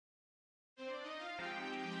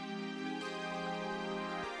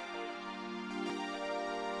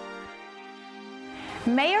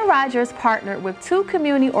Mayor Rogers partnered with 2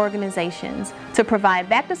 community organizations to provide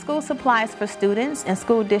back-to-school supplies for students in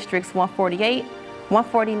school districts 148,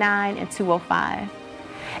 149, and 205.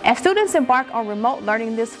 As students embark on remote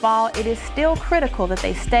learning this fall, it is still critical that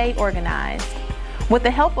they stay organized. With the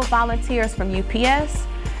help of volunteers from UPS,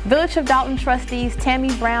 Village of Dolton trustees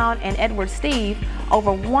Tammy Brown and Edward Steve,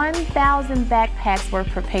 over 1,000 backpacks were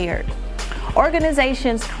prepared.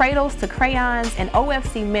 Organizations Cradles to Crayons and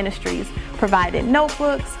OFC Ministries provided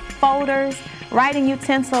notebooks, folders, writing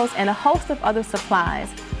utensils, and a host of other supplies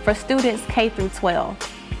for students K through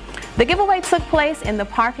 12. The giveaway took place in the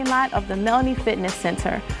parking lot of the Melanie Fitness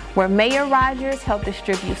Center, where Mayor Rogers helped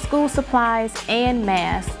distribute school supplies and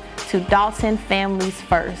masks to Dolton families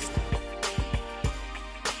first.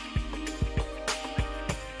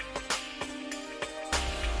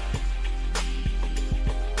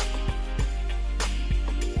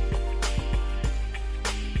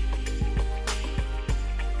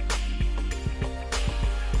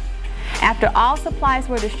 After all supplies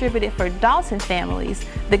were distributed for Dolton families,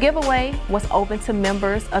 the giveaway was open to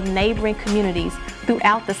members of neighboring communities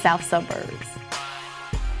throughout the south suburbs.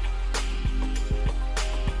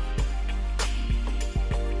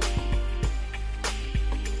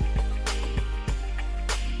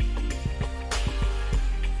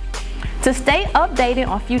 To stay updated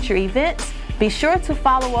on future events, be sure to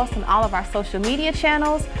follow us on all of our social media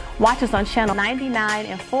channels, watch us on channel 99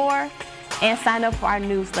 and 4, and sign up for our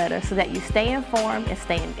newsletter so that you stay informed and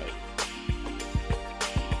stay engaged.